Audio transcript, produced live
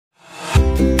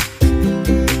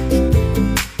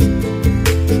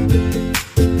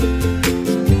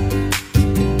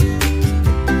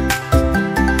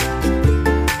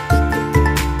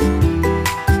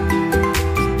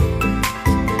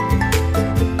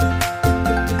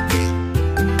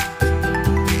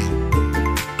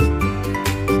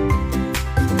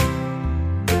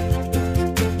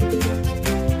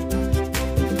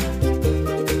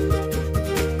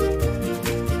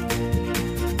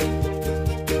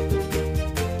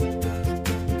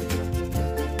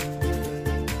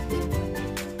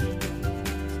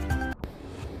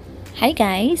Hi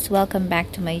guys, welcome back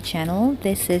to my channel.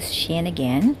 This is Shan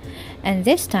again, and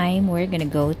this time we're gonna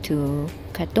go to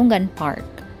Katunggan Park.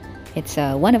 It's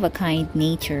a one-of-a-kind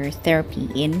nature therapy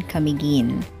in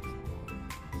Camiguin.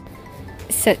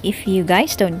 So if you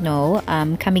guys don't know,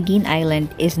 Camiguin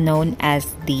Island is known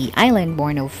as the island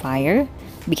born of fire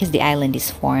because the island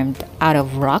is formed out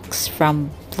of rocks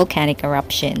from volcanic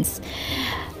eruptions.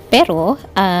 Pero,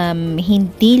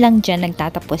 hindi lang dyan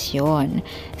nagtatapos yon.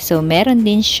 So, meron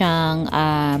din siyang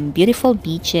beautiful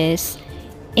beaches,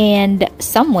 and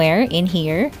somewhere in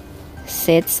here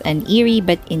sits an eerie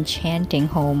but enchanting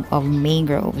home of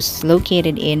mangroves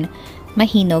located in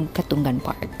Mahinog, Katunggan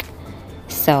Park.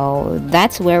 So,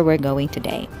 that's where we're going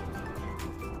today.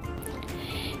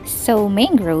 So,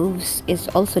 mangroves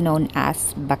is also known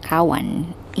as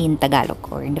bakawan in Tagalog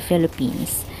or in the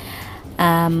Philippines.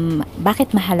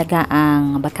 Bakit mahalaga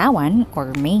ang bakawan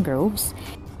or mangroves?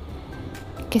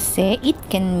 Kasi it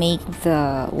can make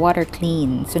the water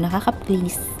clean. So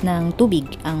nakaka-please ng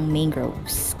tubig ang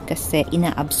mangroves kasi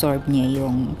ina-absorb niya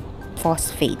yung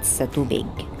phosphates sa tubig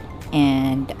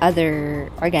and other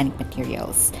organic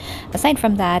materials. Aside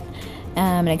from that,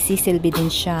 nagsisilbi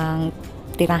din siyang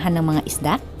tirahan ng mga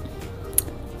isda,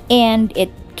 and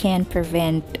it can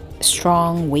prevent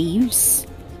strong waves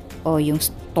o yung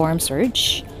storm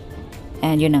surge,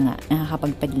 and yun na nga,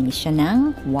 nakakapagpalinis siya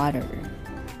ng water.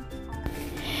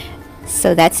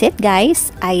 So that's it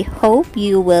guys. I hope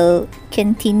you will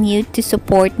continue to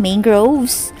support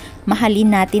mangroves.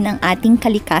 Mahalin natin ang ating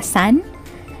kalikasan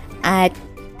at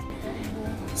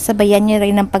sabayan niyo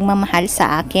rin ang pagmamahal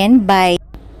sa akin by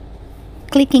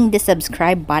clicking the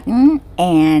subscribe button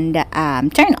and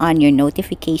turn on your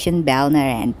notification bell na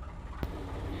rin.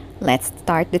 Let's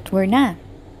start the tour na.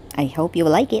 I hope you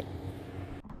like it.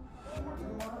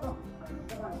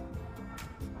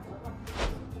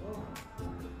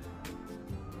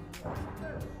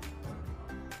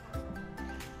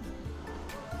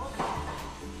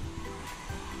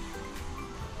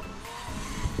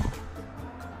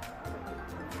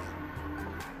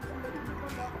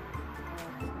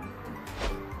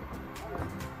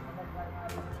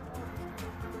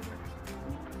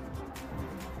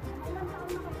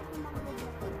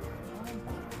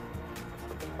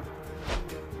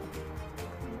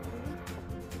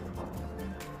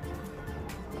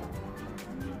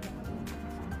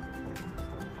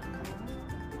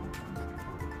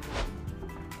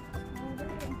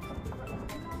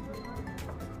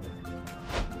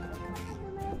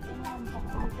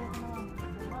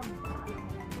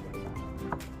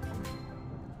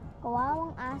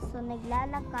 Kawawang aso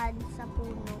naglalakad sa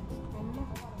puno.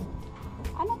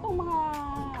 Ano tong mga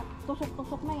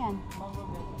tusok-tusok na yan?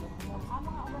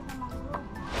 Mga ugat na mangrove.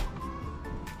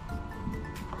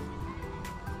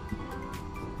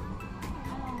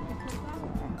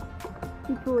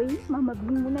 Si Troy,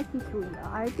 mamabling muna si Troy.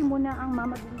 Arte muna ang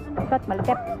mamabling. Kat,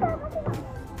 malapit.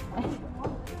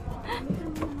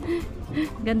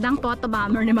 Gandang photo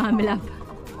bomber ni Mami Love.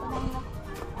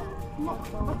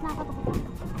 Ba't nakatukot?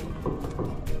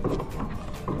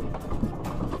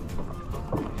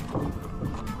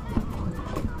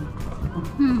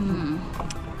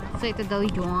 So ito daw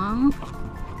yung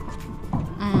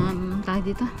tawag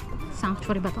dito,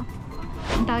 sanctuary ba to?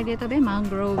 Ang tawag dito ba,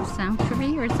 mangrove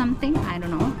sanctuary or something, I don't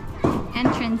know.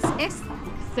 Entrance is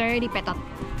 30 petot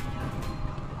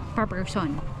per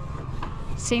person.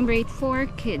 Same rate for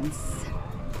kids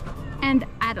and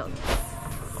adults.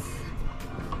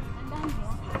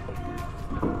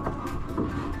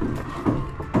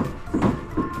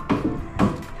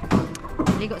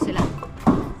 Ligo sila.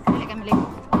 Balik kami ligo.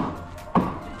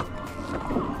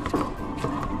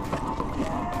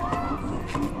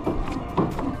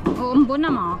 Umbon na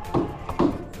mo.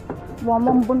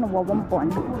 Wawampon na wawampon.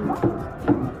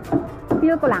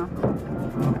 Feel ko lang.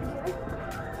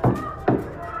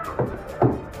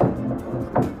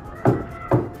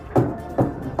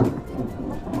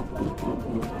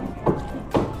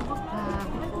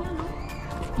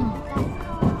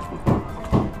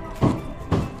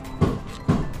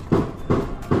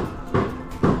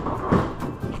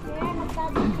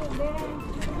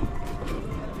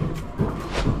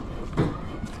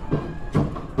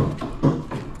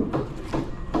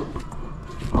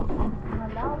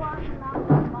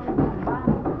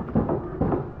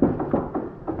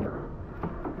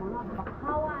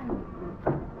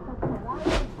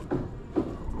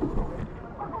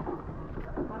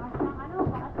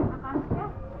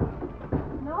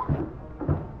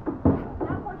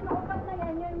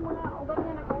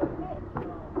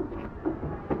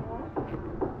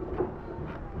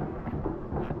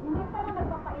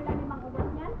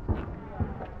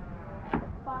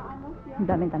 Ang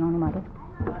daming tanong ni Maro.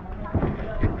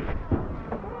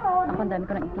 Ako ang dami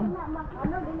ko ng itim.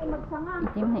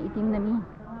 Itim na mi.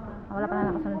 Wala pa na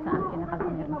nakasunod sa akin.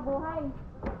 Nakasunod.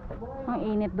 Ang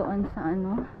init doon sa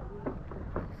ano,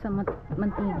 sa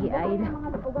Mantigi ay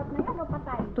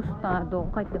tostado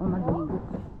kahit di ako maligo.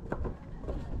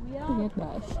 Init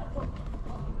guys.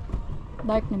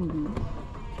 Dark na mi.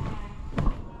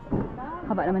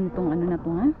 Haba naman itong ano na ito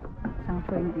nga.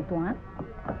 Sanctuary dito nga.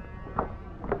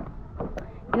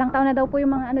 Ilang taon na daw po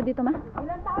yung mga ano dito ma?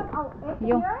 Ilang taon? Oh, 80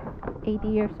 Yung years?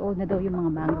 80 years old na daw yung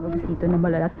mga mangroves dito na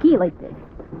malalaki like this.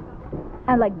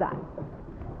 And like that.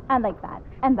 And like that.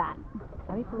 And that.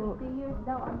 Sabi po. 80 years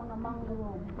daw ang mga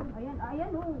mangrove. Ayan, ayan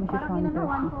oh. Mrs. Parang ginano,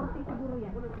 Wonder. 140 siguro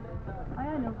yan.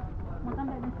 Ayan oh.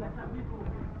 Matanda na siya.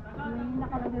 May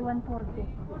nakalagay 140.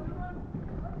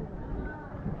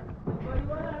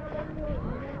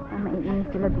 Maiinis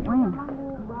sila doon.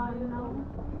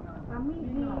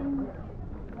 Camiguin.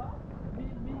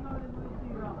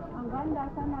 Ang ganda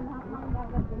sana lahat ng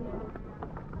dagat dito.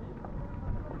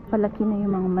 Palaki na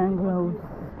yung mga mangroves.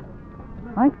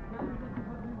 Ay!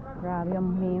 Grabe yung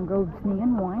mangroves na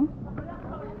yan. Why?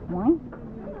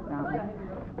 Grabe.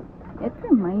 It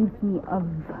reminds me of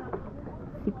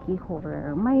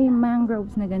Sikihor. May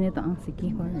mangroves na ganito ang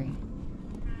Sikihor eh.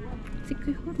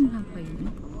 Sikihor nga ba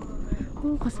yun?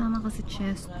 Oh, kasama ka si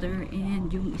Chester and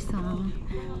yung isang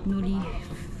newly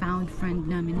found friend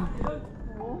namin.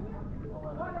 Oh.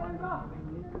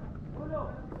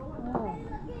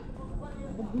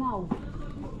 Bugnaw.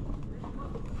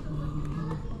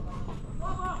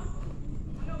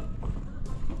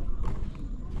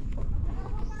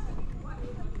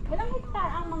 Ilang hektar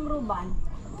ang mangruban?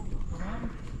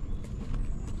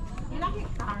 Ilang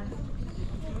hektar?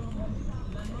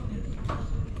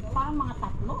 Parang mga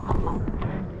 3,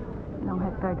 4. Ilang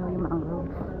hectare daw yung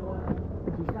mangroves.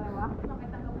 Jesus.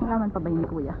 Malaman pa ba yun ni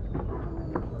Kuya?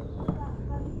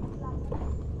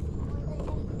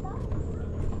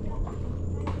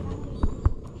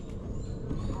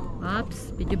 Oops,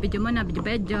 video mo na,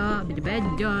 video.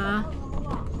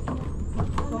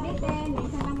 Sulitin, may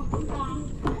isa lang magpunta.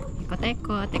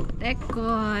 Ekot.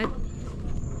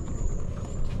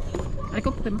 Ay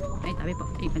ko, puti mo. Ay, tabi po.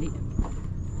 Ay, mali.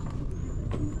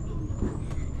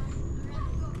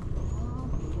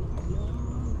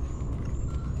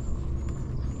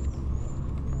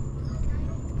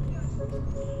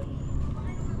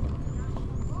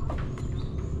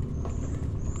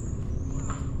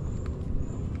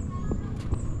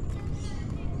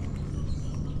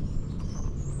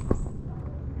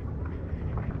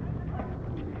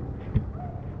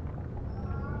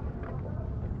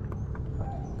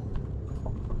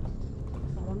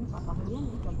 Papahulyan,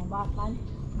 ito bubakan.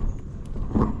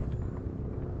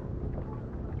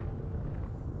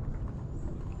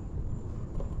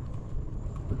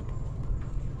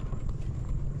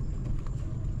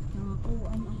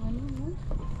 Nangakuan ang ano, no?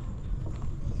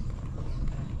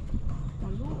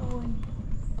 Maluon.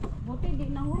 Buti di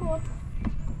nahurot.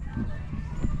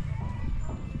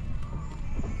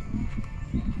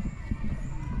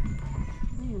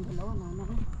 Ayun, dalawa na.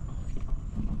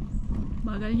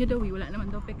 Bagal niya daw, wala naman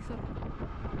daw fixer.